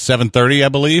at 7:30, I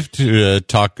believe, to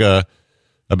talk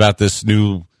about this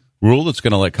new rule that's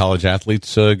going to let college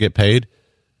athletes get paid.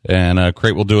 And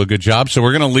Crate will do a good job. So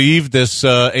we're going to leave this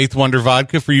Eighth Wonder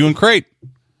vodka for you and Crate.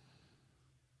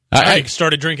 I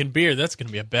started drinking beer. That's going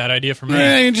to be a bad idea for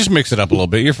me. You just mix it up a little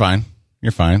bit. You're fine.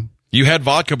 You had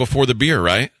vodka before the beer,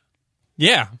 right?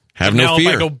 Yeah. Have no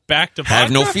fear. If I go back to vodka?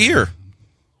 Have no fear.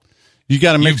 You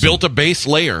got to mix. You built a base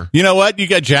layer. You know what? You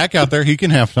got Jack out there. He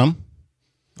can have some.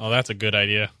 Oh, that's a good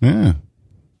idea. Yeah.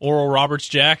 Oral Roberts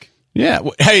Jack. Yeah.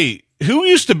 Hey, who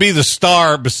used to be the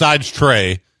star besides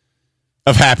Trey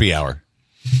of Happy Hour?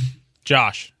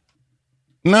 Josh.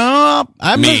 No,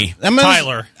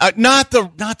 Tyler. Not the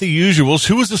usuals.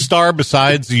 Who was the star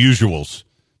besides the usuals?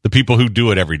 The people who do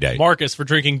it every day. Marcus for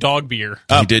drinking dog beer.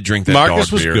 He did drink that Marcus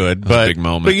dog was beer. good, That was but a big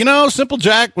moment. But Simple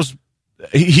Jack was.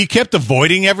 He kept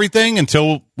avoiding everything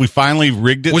until we finally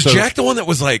rigged it. Was Jack the one that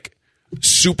was like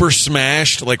super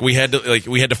smashed? Like we had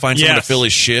to find someone to fill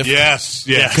his shift. Yes,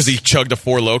 because he chugged a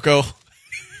Four Loko.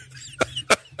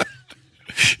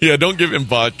 Yeah, don't give him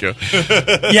vodka.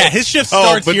 Yeah, his shift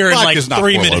starts here in like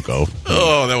 3 minutes.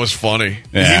 Oh, that was funny.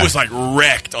 Yeah. He was like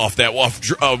wrecked off that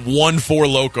one Four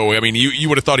Loko. I mean, you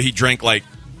would have thought he drank like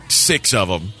 6 of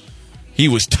them. He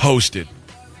was toasted.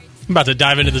 I'm about to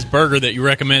dive into this burger that you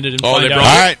recommended and Oh, find they out. brought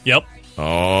it? All right. Yep.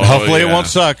 Oh, Hopefully yeah. it won't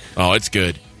suck. Oh, it's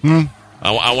good.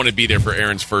 I want to be there for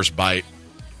Aaron's first bite.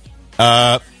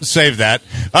 Save that.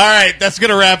 All right, that's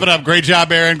going to wrap it up. Great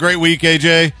job, Aaron. Great week,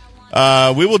 AJ.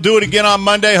 We will do it again on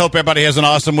Monday. Hope everybody has an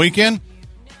awesome weekend.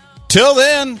 Till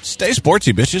then, stay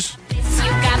sportsy, bitches.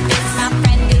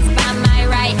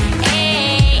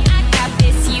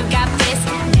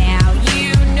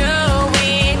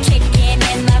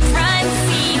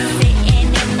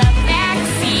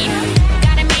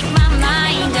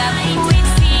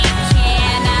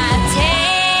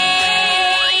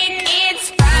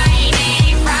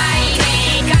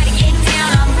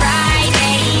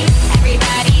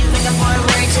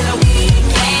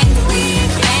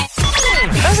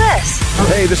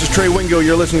 Hey, this is Trey Wingo.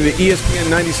 You're listening to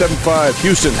ESPN 97.5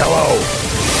 Houston. Hello.